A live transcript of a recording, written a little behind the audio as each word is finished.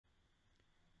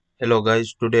Hello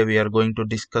guys, today we are going to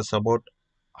discuss about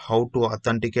how to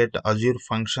authenticate Azure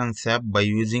Functions app by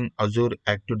using Azure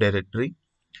Active Directory.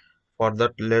 For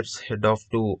that, let's head off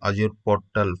to Azure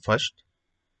portal first.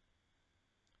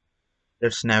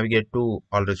 Let's navigate to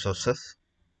all resources.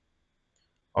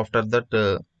 After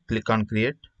that, click on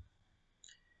create.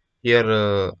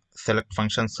 Here, select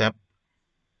Functions app.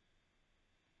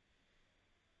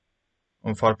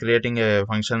 For creating a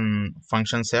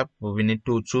Functions app, we need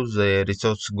to choose a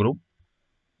resource group.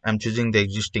 I'm choosing the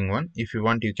existing one. If you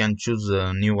want, you can choose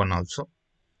a new one also.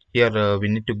 Here, we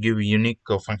need to give unique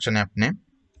function app name.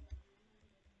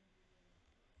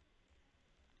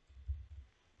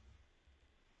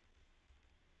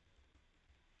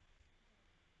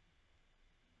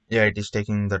 Yeah, it is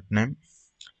taking that name.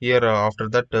 Here after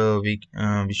that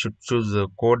we should choose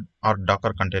code or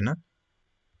Docker container.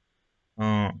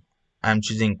 I am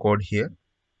choosing code here.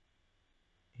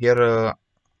 Here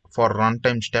for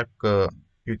runtime stack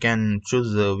you can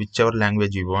choose whichever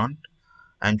language you want.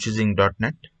 I am choosing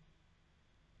 .NET.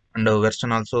 And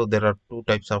version also, there are two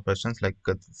types of versions like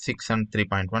 6 and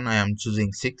 3.1. I am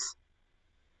choosing 6.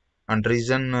 And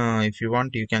reason, if you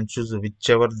want, you can choose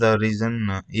whichever the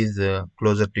reason is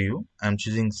closer to you. I am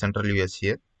choosing Central US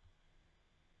here.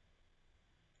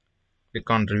 Click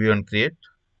on review and create.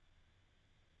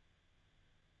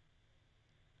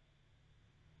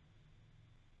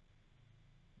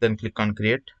 Then click on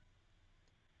create.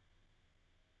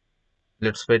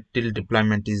 Let's wait till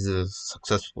deployment is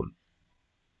successful.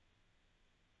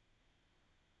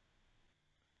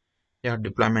 Yeah,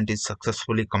 deployment is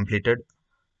successfully completed.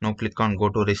 Now click on go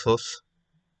to resource.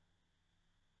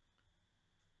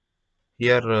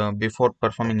 Here before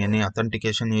performing any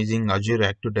authentication using Azure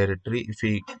Active Directory, if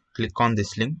we click on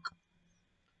this link,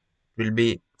 it will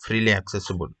be freely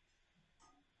accessible.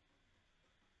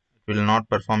 It will not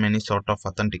perform any sort of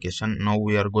authentication. Now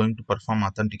we are going to perform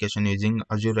authentication using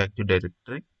Azure Active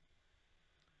Directory.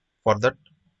 For that,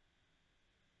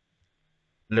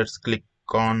 let's click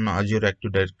on Azure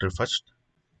Active Directory first.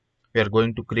 We are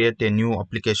going to create a new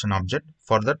application object.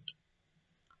 For that,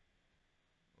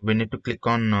 we need to click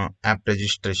on app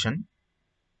registration.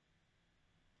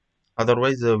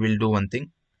 Otherwise, we'll do one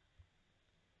thing.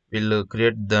 We'll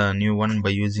create the new one by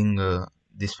using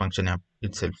this function app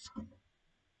itself.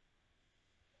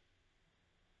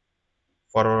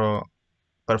 For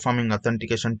performing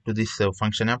authentication to this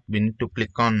function app, we need to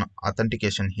click on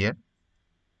authentication here.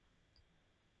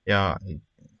 Yeah,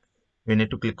 we need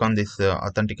to click on this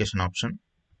authentication option.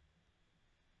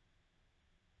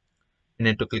 We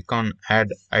need to click on add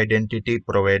identity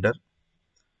provider.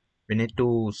 We need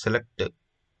to select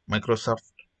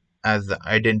Microsoft as the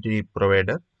identity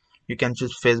provider. You can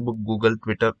choose Facebook, Google,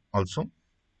 Twitter also.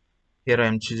 Here I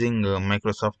am choosing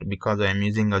Microsoft because I am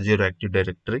using Azure Active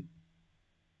Directory.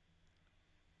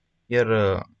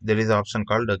 Here there is an option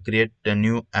called create a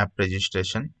new app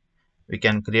registration. We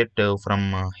can create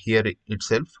from here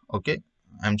itself. Okay,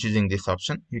 I'm choosing this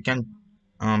option. You can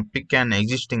pick an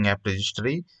existing app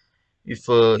registry if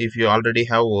you already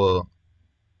have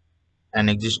an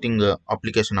existing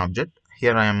application object.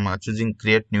 Here I am choosing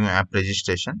create new app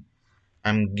registration.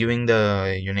 I'm giving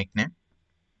the unique name.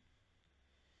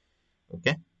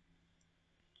 Okay,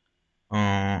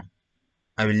 I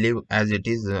will leave as it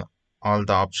is all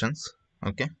the options.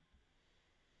 Okay,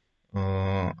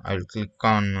 I will click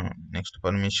on next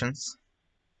permissions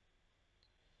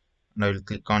and I will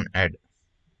click on add.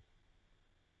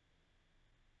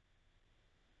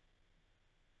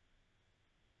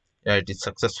 Yeah, it is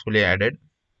successfully added.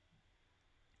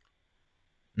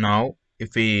 Now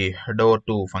if we head over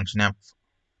to function app,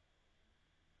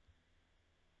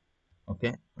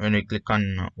 okay, when we click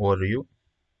on overview,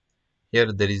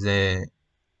 here there is a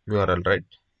URL, right?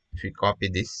 If we copy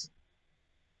this,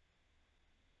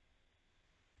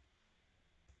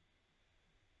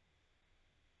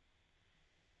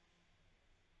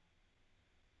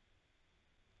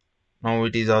 now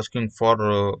it is asking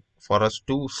for us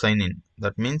to sign in.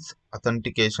 That means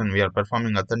authentication, we are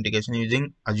performing authentication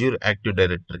using Azure Active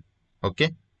Directory. Okay,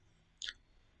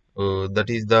 that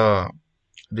is the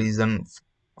reason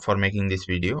for making this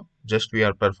video. Just we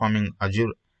are performing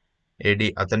Azure AD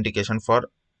authentication for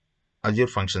Azure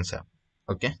Functions app.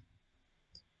 Okay,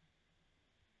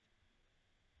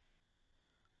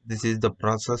 this is the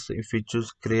process. If we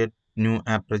choose create new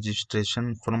app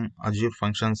registration from Azure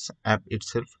Functions app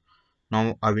itself,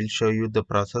 now I will show you the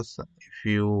process if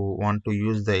you want to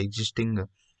use the existing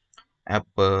app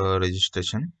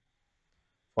registration.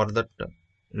 For that,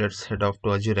 let's head off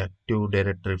to Azure Active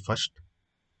Directory first.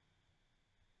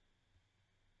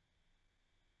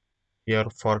 Here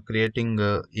for creating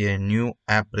a new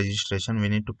app registration, we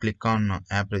need to click on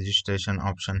app registration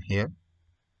option here.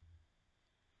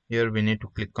 Here we need to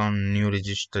click on new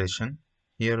registration.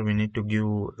 Here we need to give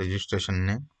registration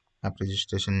name, app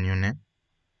registration new name.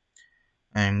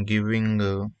 I am giving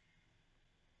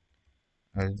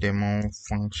a demo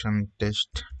function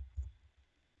test.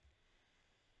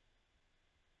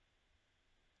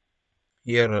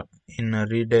 Here in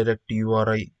redirect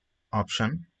URI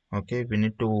option, okay, we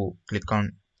need to click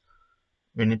on,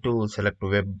 we need to select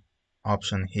web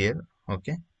option here,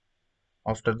 okay.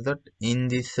 After that, in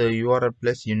this URL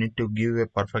place, you need to give a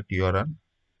perfect URL.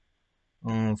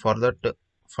 For that,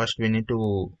 first we need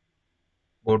to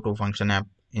go to function app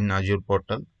in Azure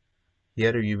portal.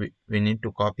 Here we need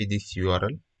to copy this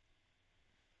URL.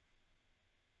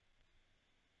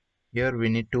 Here we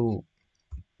need to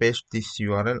paste this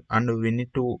URL, and we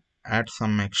need to add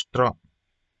some extra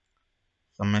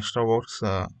words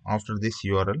after this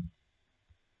URL.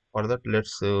 For that,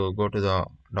 let's go to the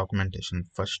documentation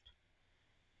first.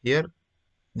 Here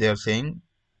they are saying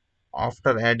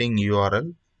after adding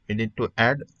URL, we need to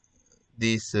add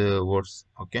these words,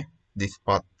 okay, this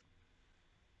path.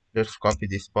 Let's copy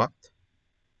this path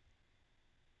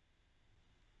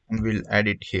and we'll add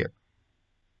it here.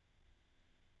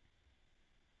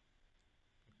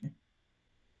 Okay.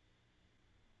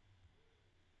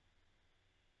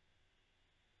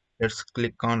 Let's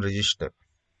click on register.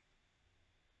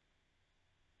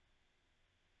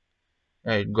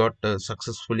 It got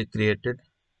successfully created.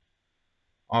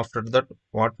 After that,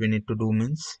 what we need to do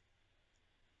means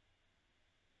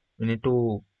we need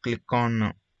to click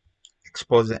on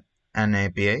expose an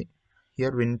API.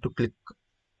 Here we need to click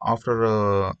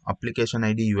after application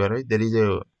ID URI. There is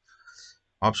a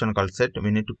option called set. We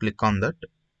need to click on that.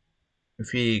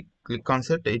 If we click on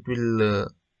set, it will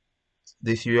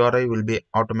this URI will be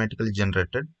automatically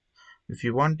generated. If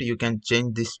you want, you can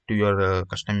change this to your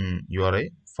custom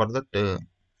URI. For that,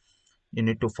 you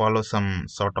need to follow some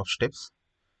sort of steps.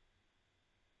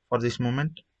 For this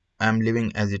moment, I am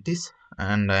leaving as it is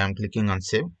and I am clicking on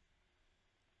save.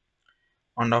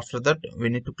 And after that, we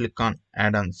need to click on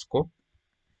add on scope.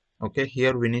 Okay,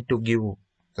 here we need to give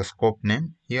the scope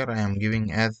name. Here I am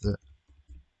giving as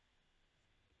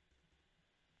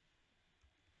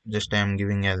just I am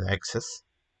giving as access.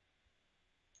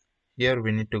 Here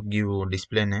we need to give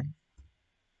display name.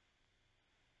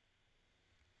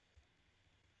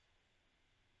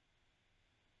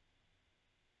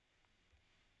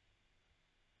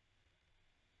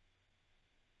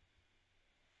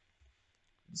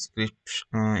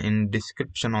 Description in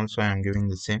description also I am giving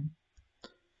the same.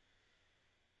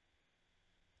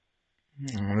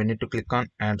 We need to click on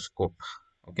add scope.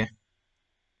 Okay,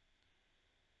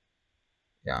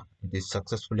 yeah, it is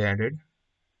successfully added.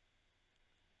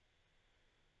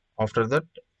 After that,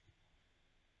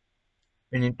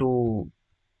 we need to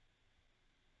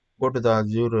go to the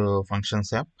Azure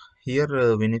functions app.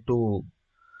 Here we need to,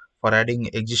 for adding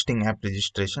existing app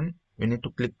registration, we need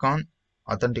to click on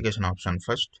authentication option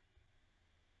first.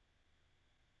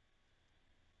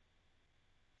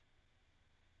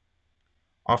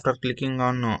 After clicking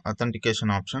on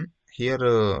authentication option,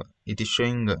 here it is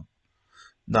showing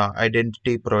the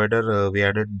identity provider we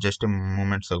added just a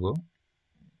moments ago.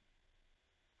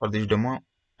 For this demo,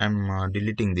 I'm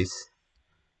deleting this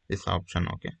option.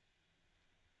 Okay,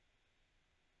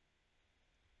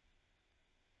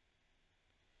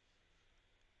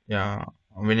 yeah,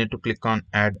 we need to click on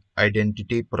add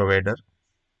identity provider.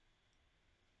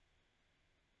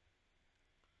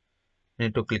 We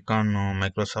need to click on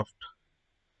Microsoft,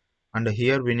 and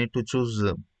here we need to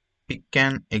choose pick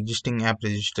an existing app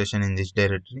registration in this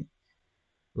directory.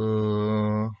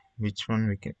 uh, which one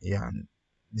we can, yeah,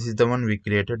 this is the one we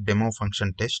created, demo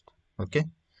function test. Okay,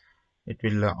 it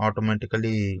will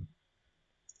automatically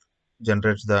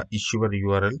generate the issuer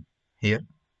URL here,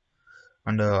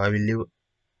 and I will leave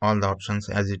all the options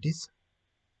as it is.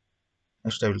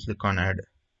 Next I will click on add.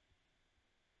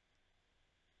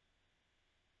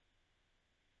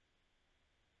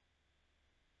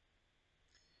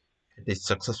 It is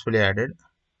successfully added.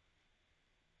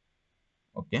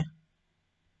 Okay,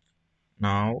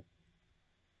 now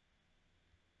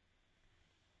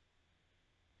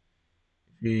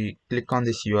if we click on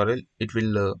this URL, it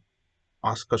will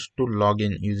ask us to log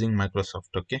in using Microsoft.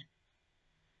 Okay,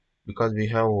 because we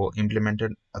have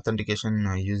implemented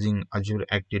authentication using Azure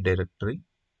Active Directory.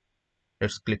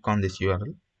 Let's click on this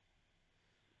URL.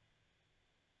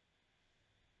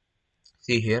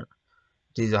 See here,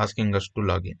 it is asking us to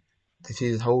log in. This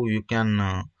is how you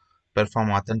can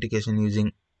perform authentication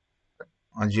using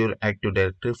Azure Active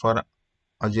Directory for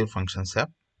Azure Functions app.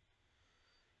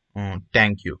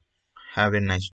 Thank you. Have a nice